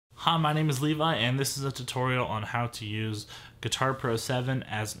Hi, my name is Levi, and this is a tutorial on how to use Guitar Pro 7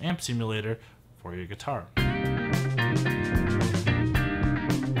 as an amp simulator for your guitar.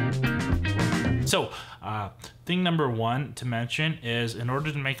 So, thing number one to mention is, in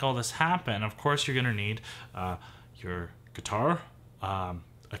order to make all this happen, of course you're going to need your guitar, a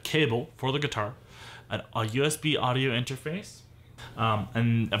cable for the guitar, a USB audio interface,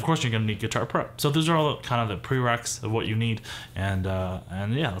 and of course you're going to need Guitar Pro. So those are all kind of the prereqs of what you need, and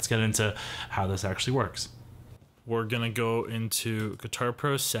yeah, let's get into how this actually works. We're going to go into Guitar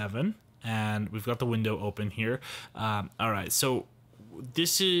Pro 7, and we've got the window open here. All right, so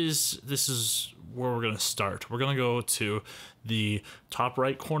this is where we're going to start. We're going to go to the top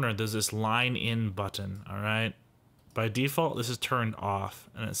right corner. There's this line in button. All right. By default, this is turned off,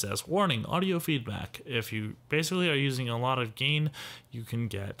 and it says, warning, audio feedback. If you basically are using a lot of gain, you can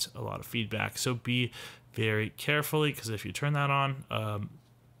get a lot of feedback. So be very carefully, because if you turn that on,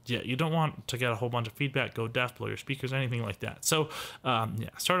 yeah, you don't want to get a whole bunch of feedback, go deaf, blow your speakers, anything like that. So yeah,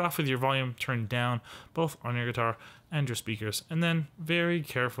 start off with your volume turned down, both on your guitar and your speakers, and then very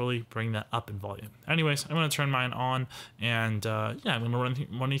carefully bring that up in volume. Anyways, I'm going to turn mine on, and yeah, I'm going to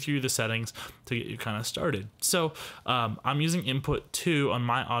run you through the settings to get you kind of started. So I'm using input 2 on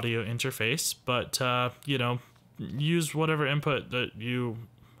my audio interface, but you know, use whatever input that you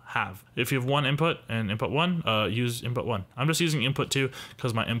have. If you have one input and input 1, use input 1. I'm just using input 2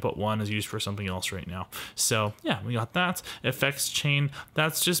 because my input 1 is used for something else right now. So yeah, we got that. Effects chain,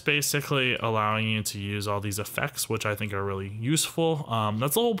 that's just basically allowing you to use all these effects, which I think are really useful.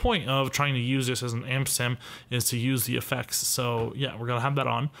 That's the whole point of trying to use this as an amp sim, is to use the effects. So yeah, we're gonna have that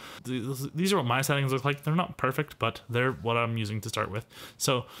on. These are what my settings look like. They're not perfect, but they're what I'm using to start with.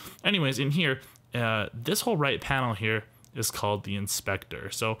 So anyways, in here, this whole right panel here is called the inspector.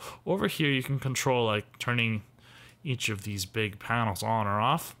 So over here you can control like turning each of these big panels on or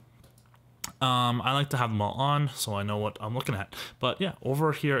off. I like to have them all on so I know what I'm looking at. But yeah,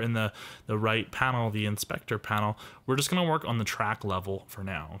 over here in the right panel, the inspector panel, we're just gonna work on the track level for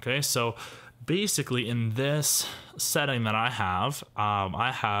now. Okay, so basically in this setting that I have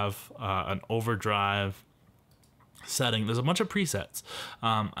an overdrive setting. There's a bunch of presets.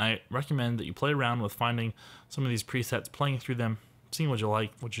 I recommend that you play around with finding some of these presets, playing through them, seeing what you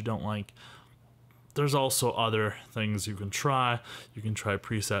like, what you don't like. There's also other things you can try. You can try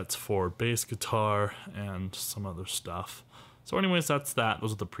presets for bass guitar and some other stuff. So anyways, that's that.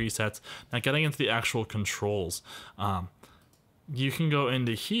 Those are the presets. Now getting into the actual controls. You can go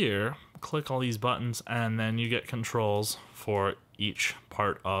into here, click all these buttons, and then you get controls for each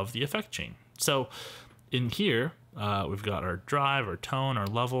part of the effect chain. So in here, we've got our drive, our tone, our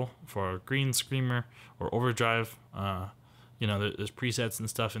level for our green screamer or overdrive. You know, there's presets and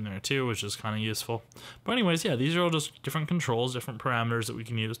stuff in there too, which is kind of useful. But anyways, yeah, these are all just different controls, different parameters that we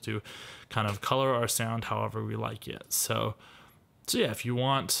can use to kind of color our sound however we like it. So yeah, if you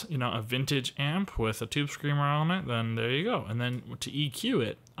want, you know, a vintage amp with a tube screamer on it, then there you go. And then to EQ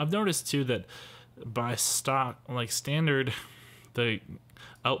it, I've noticed too that by stock, like standard, the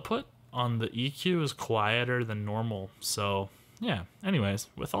output on the EQ is quieter than normal. So yeah, anyways,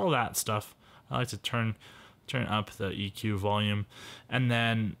 with all that stuff, I like to turn up the EQ volume, and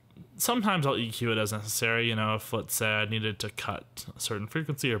then sometimes I'll EQ it as necessary. You know, if let's say I needed to cut a certain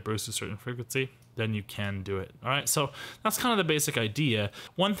frequency or boost a certain frequency, then you can do it. All right, so that's kind of the basic idea.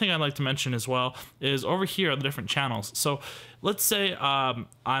 One thing I'd like to mention as well is over here are the different channels. So let's say I'm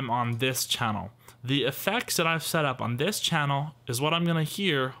on this channel. The effects that I've set up on this channel is what I'm gonna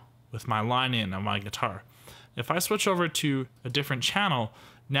hear with my line in on my guitar. If I switch over to a different channel,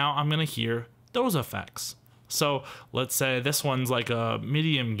 now I'm gonna hear those effects. So let's say this one's like a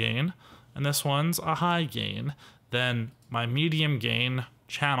medium gain and this one's a high gain. Then my medium gain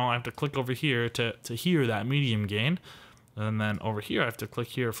channel, I have to click over here to hear that medium gain. And then over here, I have to click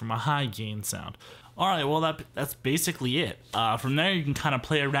here for my high gain sound. All right, well, that's basically it. From there, you can kind of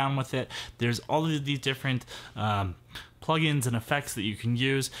play around with it. There's all of these different plugins and effects that you can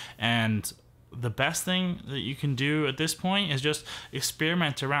use, and the best thing that you can do at this point is just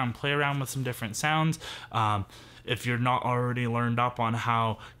experiment around, play around with some different sounds. If you're not already learned up on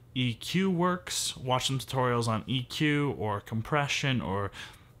how EQ works, watch some tutorials on EQ or compression or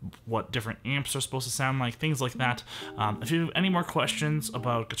what different amps are supposed to sound like, things like that. If you have any more questions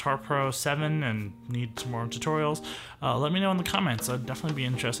about Guitar Pro 7 and need some more tutorials, let me know in the comments. I'd definitely be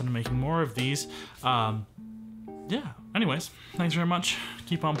interested in making more of these. Yeah, anyways, thanks very much.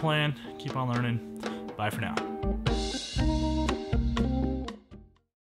 Keep on playing, keep on learning. Bye for now.